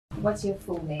What's your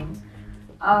full name?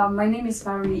 My name is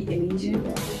Fari Elysian.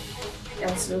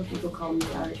 Also, people call me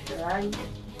Fari.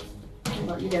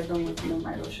 But you guys don't want to know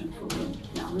my Russian full name.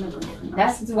 No, I'm not going to pronounce.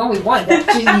 That's the one we want,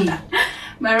 actually.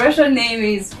 My Russian name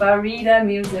is Farida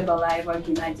Milzebalayeva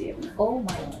Gennadievna. Oh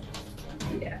my god.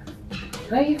 Yeah.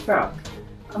 Where are you from?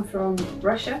 I'm from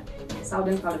Russia,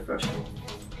 southern part of Russia.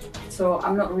 So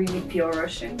I'm not really pure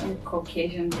Russian, I'm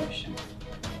Caucasian Russian.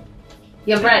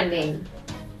 Your brand name?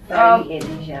 Fari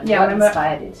Elysian. Yeah, what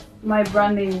inspired it? My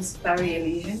brand name is Fari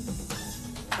Elysian.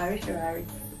 Ferrari.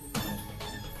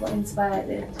 What inspired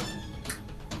it?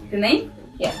 The name?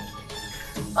 Yeah.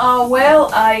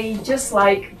 Well, I just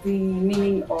like the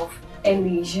meaning of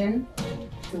Elysian.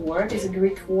 The word is a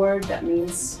Greek word that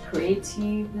means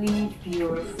creatively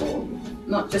beautiful.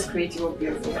 Not just creative or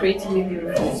beautiful, creatively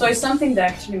beautiful. So it's something that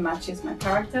actually matches my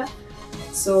character.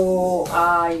 So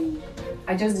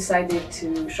I just decided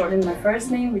to shorten my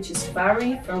first name, which is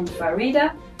Fari from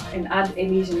Farida, and add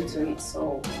Elysian to it.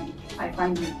 So I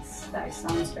find that it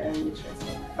sounds very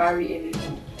interesting. Fari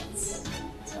Elysian.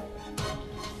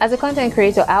 As a content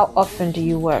creator, how often do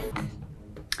you work?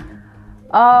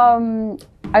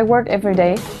 I work every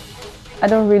day. I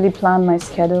don't really plan my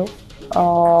schedule.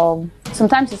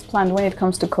 Sometimes it's planned when it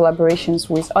comes to collaborations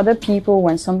with other people,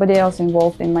 when somebody else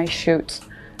involved in my shoot.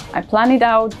 I plan it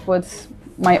out, but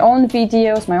my own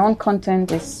videos, my own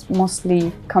content is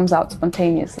mostly comes out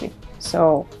spontaneously.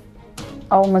 So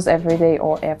almost every day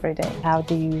or every day. How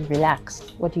do you relax?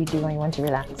 What do you do when you want to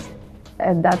relax?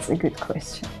 That's a good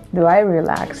question. Do I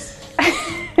relax?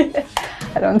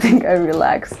 I don't think I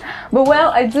relax. But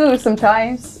well, I do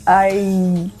sometimes.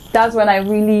 That's when I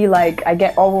really I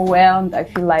get overwhelmed. I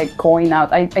feel like going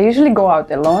out. I usually go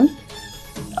out alone.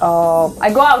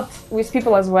 I go out with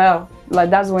people as well.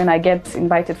 That's when I get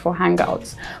invited for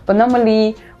hangouts. But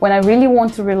normally, when I really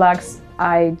want to relax,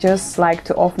 I just like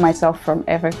to off myself from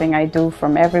everything I do,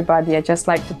 from everybody. I just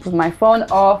like to put my phone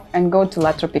off and go to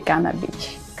La Tropicana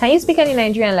beach. Can you speak any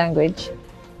Nigerian language?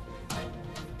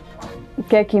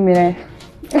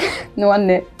 No one.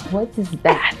 What is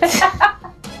that?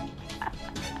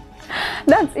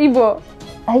 That's Igbo.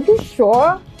 Are you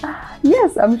sure?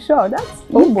 Yes, I'm sure. That's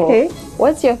Igbo. Okay.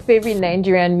 What's your favorite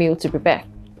Nigerian meal to prepare?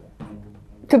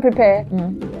 To prepare?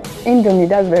 Indomie,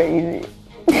 that's very easy.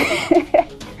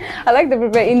 I like to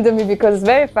prepare Indomie because it's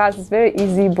very fast, it's very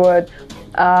easy, but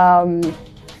I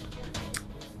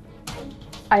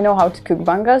know how to cook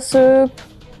banga soup.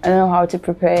 I know how to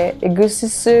prepare egusi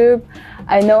soup.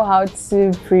 I know how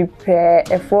to prepare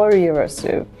a Fari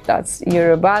soup. That's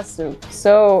Yoruba soup.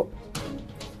 So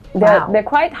they're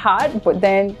quite hard, but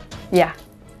then, yeah,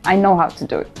 I know how to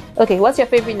do it. Okay, what's your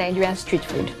favorite Nigerian street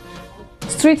food?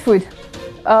 Street food?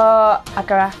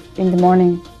 Akara in the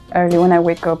morning, early when I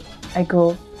wake up. I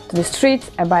go to the street,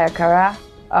 I buy akara.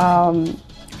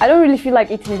 I don't really feel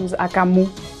like eating it with akamu,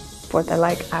 but I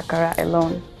like akara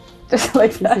alone. Just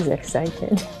like that. This is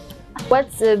exciting.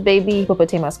 What's the baby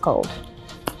hippopotamus called?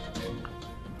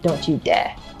 Don't you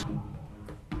dare.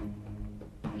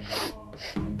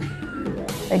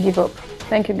 I give up.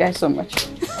 Thank you guys so much.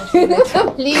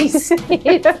 Please.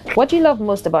 What do you love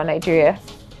most about Nigeria?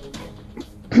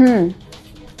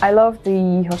 I love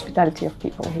the hospitality of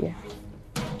people here.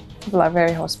 People are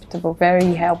very hospitable,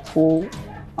 very helpful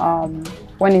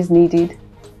when it's needed.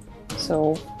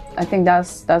 So I think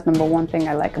that's number one thing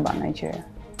I like about Nigeria.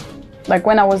 Like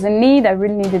when I was in need, I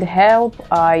really needed help.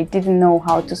 I didn't know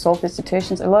how to solve the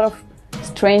situations. A lot of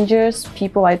strangers,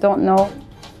 people I don't know,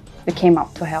 they came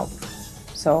out to help.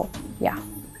 So yeah.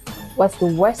 What's the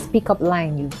worst pickup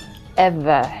line you've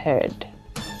ever heard?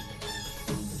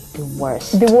 The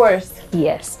worst. The worst?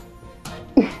 Yes.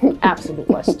 Absolute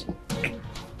worst.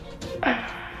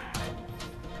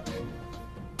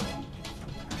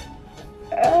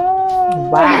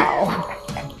 Wow.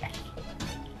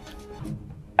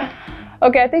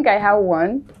 Okay, I think I have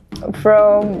one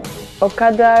from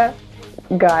Okada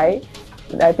guy.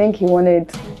 I think he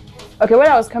wanted. Okay, when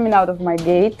I was coming out of my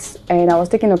gate and I was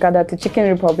taking Okada to Chicken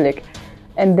Republic,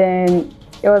 and then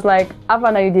it was like,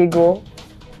 Havana, you did go?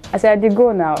 I said, I did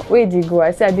go now. Where did you go?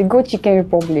 I said, I did go Chicken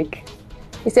Republic.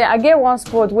 He said, I get one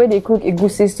spot where they cook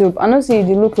egusi soup. I know say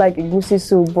it look like egusi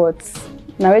soup, but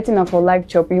now waiting for like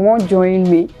chop, you won't join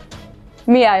me.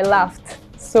 Me, I laughed.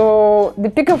 So the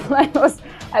pickup line was,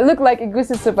 I look like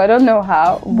egusi soup. I don't know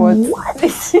how, but what?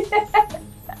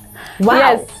 Wow.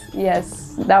 Yes,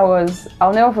 yes, that was.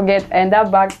 I'll never forget. And that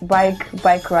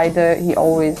bike rider, he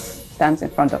always stands in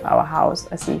front of our house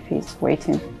as if he's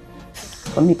waiting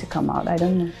for me to come out. I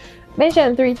don't know.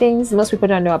 Mention 3 things most people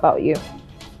don't know about you.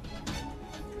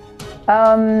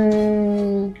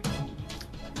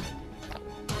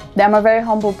 that I'm a very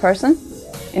humble person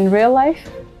in real life.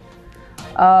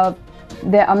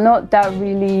 That I'm not that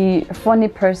really funny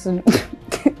person.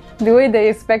 The way they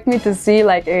expect me to see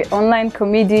like an online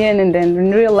comedian, and then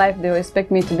in real life they expect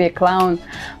me to be a clown,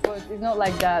 but it's not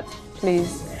like that,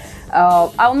 please.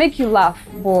 I'll make you laugh,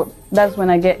 but that's when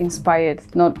I get inspired.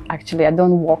 Not actually, I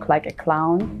don't walk like a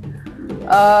clown.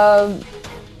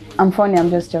 I'm funny, I'm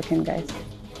just joking, guys.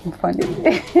 I'm funny.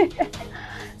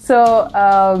 So,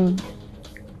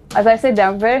 as I said,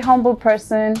 I'm a very humble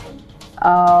person.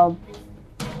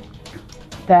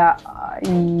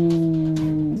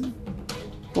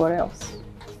 What else?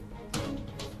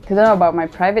 I don't know about my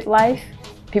private life.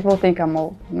 People think I'm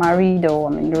all married or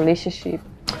I'm in a relationship.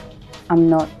 I'm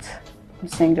not. I'm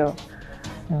single.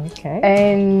 Okay.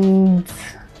 And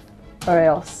what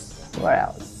else?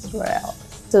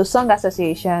 So song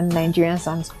association, Nigerian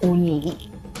songs only.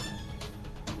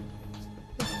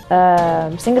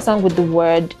 Sing a song with the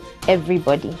word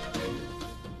everybody.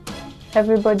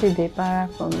 Everybody they para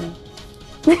for me.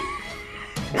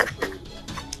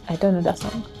 I don't know that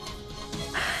song.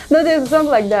 No, there's a song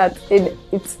like that.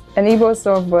 It's an Igbo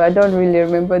song, but I don't really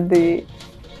remember the...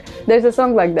 There's a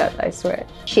song like that, I swear.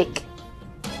 Shake.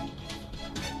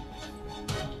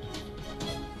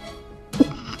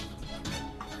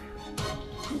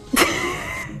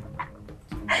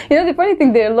 You know, the funny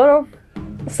thing, there are a lot of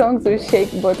songs with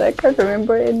shake, but I can't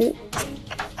remember any.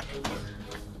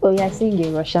 Oh yeah, sing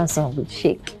a Russian song with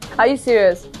shake. Are you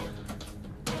serious?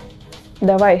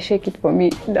 Davai, shake it for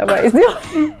me. Davai is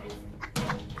the...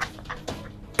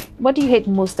 What do you hate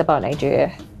most about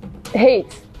Nigeria?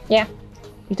 Hate? Yeah.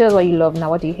 You tell us what you love now.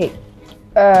 What do you hate?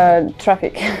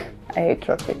 Traffic. I hate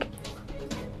traffic.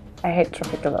 I hate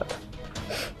traffic a lot.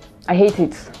 I hate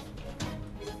it.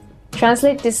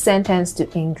 Translate this sentence to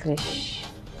English.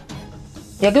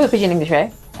 You're good with pidgin English,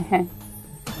 right? Uh-huh.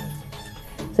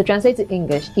 So translate to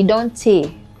English. You don't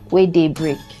say where they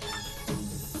break.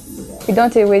 You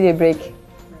don't say where they break.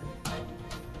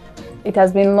 It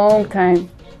has been a long time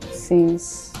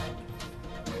since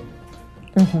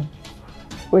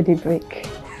where they break.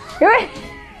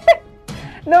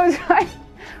 No, it's right.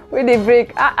 Where they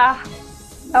break. Oh,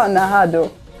 no, how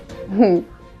though?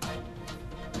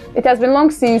 It has been long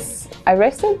since I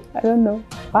rested. I don't know.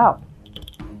 Wow.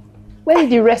 Where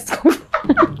did you rest come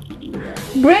from?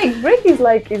 Break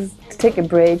is to take a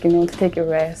break, you know, to take a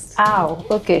rest. Ow.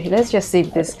 Okay, let's just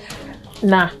save this.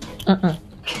 Nah.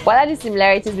 What are the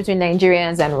similarities between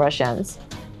Nigerians and Russians?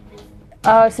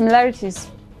 Similarities.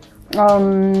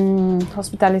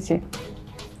 Hospitality.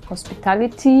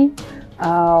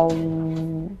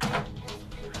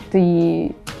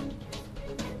 The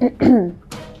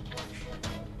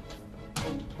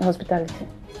hospitality.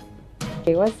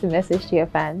 Okay, what's the message to your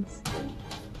fans?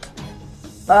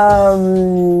 I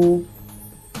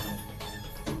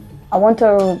want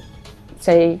to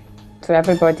say to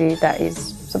everybody that is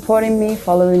supporting me,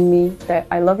 following me, that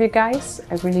I love you guys.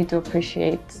 I really do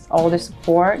appreciate all the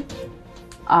support.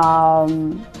 I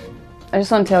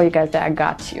just want to tell you guys that I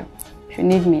got you. If you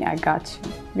need me, I got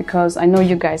you. Because I know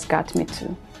you guys got me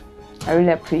too. I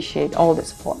really appreciate all the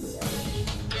support.